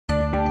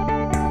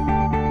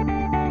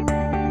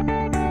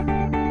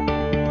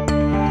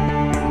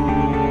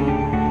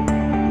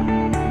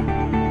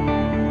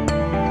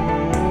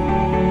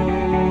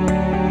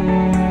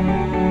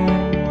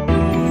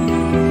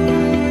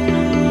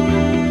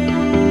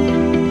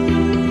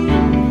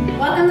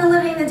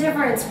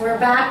friends, we're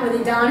back with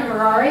Edan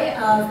Harari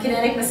of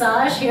Kinetic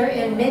Massage here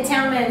in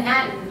Midtown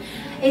Manhattan.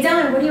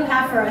 Edan, what do you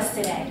have for us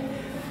today?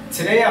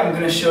 Today I'm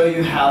going to show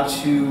you how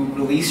to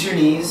release your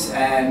knees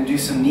and do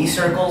some knee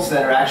circles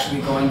that are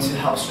actually going to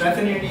help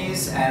strengthen your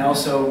knees and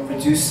also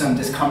reduce some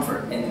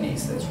discomfort in the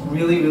knees. That's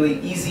really, really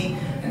easy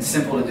and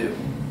simple to do.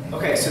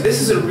 Okay, so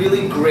this is a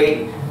really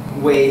great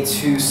way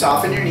to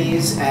soften your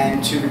knees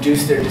and to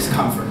reduce their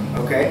discomfort,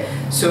 okay?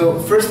 So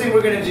first thing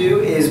we're going to do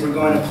is we're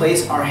going to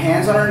place our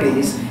hands on our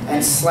knees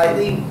and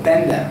slightly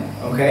bend them,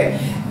 okay?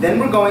 Then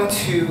we're going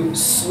to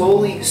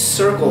slowly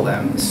circle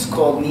them. This is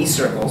called knee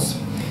circles.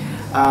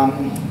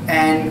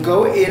 And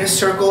go in a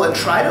circle and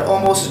try to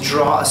almost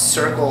draw a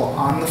circle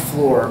on the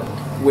floor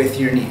with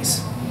your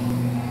knees.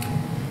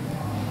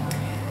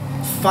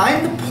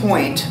 Find the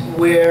point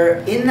where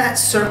in that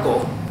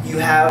circle you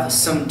have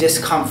some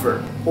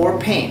discomfort or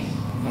pain,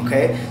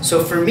 okay?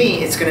 So for me,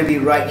 it's going to be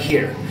right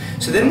here.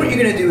 So then what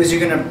you're going to do is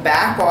you're going to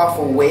back off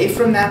away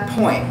from that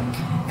point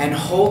and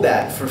hold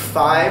that for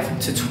 5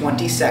 to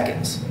 20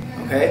 seconds,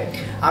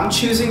 okay? I'm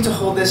choosing to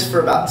hold this for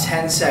about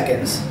 10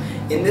 seconds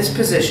in this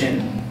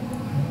position.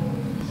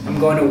 I'm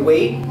going to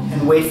wait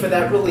and wait for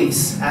that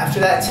release. After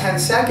that 10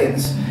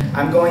 seconds,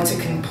 I'm going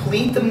to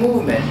complete the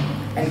movement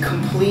and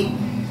complete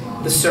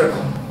the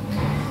circle.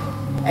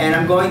 And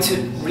I'm going to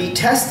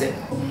retest it.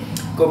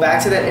 Go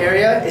back to that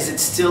area. Is it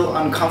still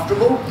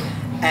uncomfortable?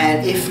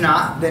 And if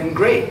not, then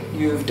great,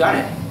 you've done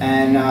it.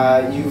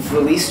 And you've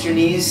released your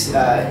knees.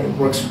 It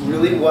works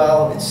really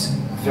well. It's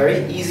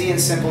very easy and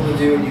simple to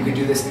do, and you can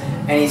do this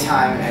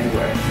anytime,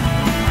 anywhere.